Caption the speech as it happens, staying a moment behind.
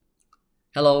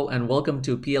Hello and welcome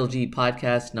to PLG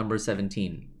podcast number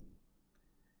 17,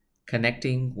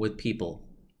 Connecting with People.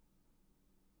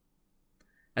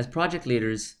 As project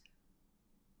leaders,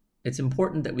 it's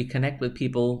important that we connect with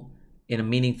people in a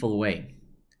meaningful way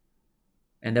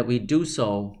and that we do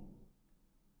so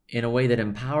in a way that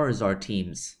empowers our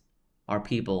teams, our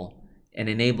people, and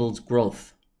enables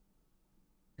growth.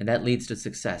 And that leads to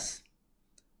success.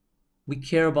 We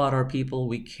care about our people,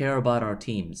 we care about our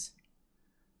teams.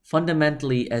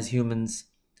 Fundamentally, as humans,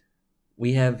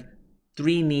 we have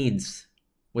three needs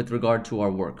with regard to our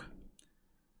work.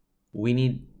 We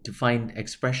need to find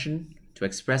expression, to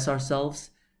express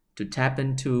ourselves, to tap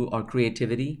into our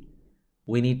creativity.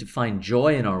 We need to find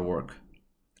joy in our work.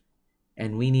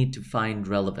 And we need to find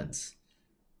relevance,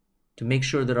 to make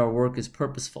sure that our work is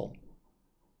purposeful.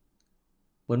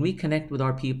 When we connect with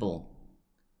our people,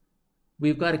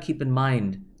 we've got to keep in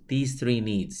mind these three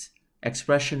needs: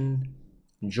 expression,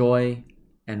 joy,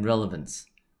 and relevance.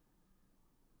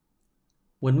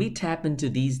 When we tap into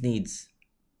these needs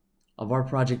of our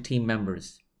project team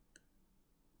members,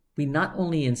 we not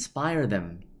only inspire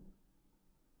them,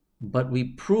 but we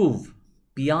prove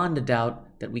beyond a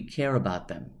doubt that we care about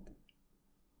them.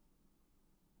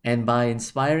 And by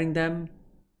inspiring them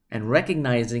and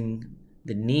recognizing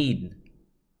the need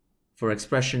for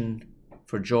expression,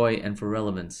 for joy, and for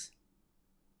relevance,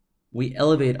 we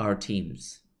elevate our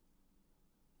teams.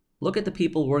 Look at the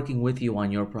people working with you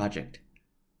on your project.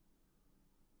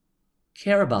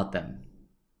 Care about them.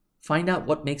 Find out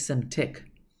what makes them tick.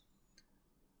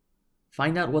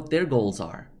 Find out what their goals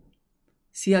are.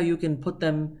 See how you can put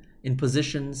them in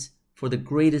positions for the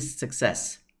greatest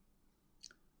success.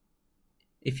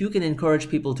 If you can encourage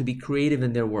people to be creative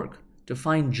in their work, to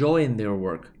find joy in their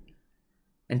work,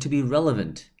 and to be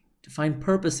relevant, to find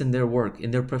purpose in their work,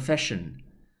 in their profession,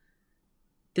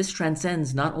 this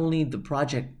transcends not only the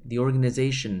project, the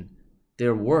organization,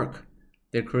 their work,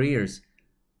 their careers,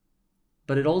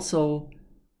 but it also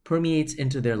permeates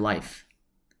into their life.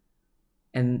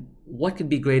 And what could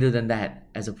be greater than that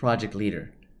as a project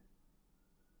leader?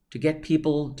 To get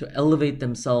people to elevate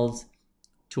themselves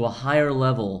to a higher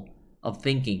level of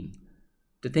thinking,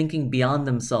 to thinking beyond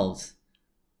themselves.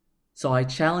 So I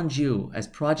challenge you as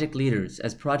project leaders,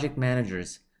 as project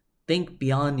managers, think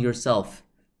beyond yourself.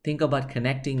 Think about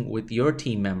connecting with your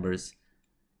team members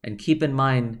and keep in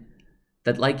mind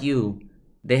that, like you,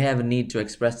 they have a need to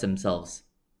express themselves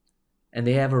and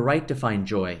they have a right to find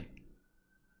joy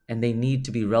and they need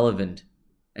to be relevant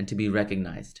and to be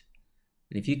recognized.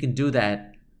 And if you can do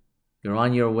that, you're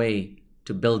on your way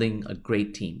to building a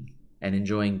great team and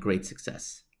enjoying great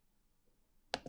success.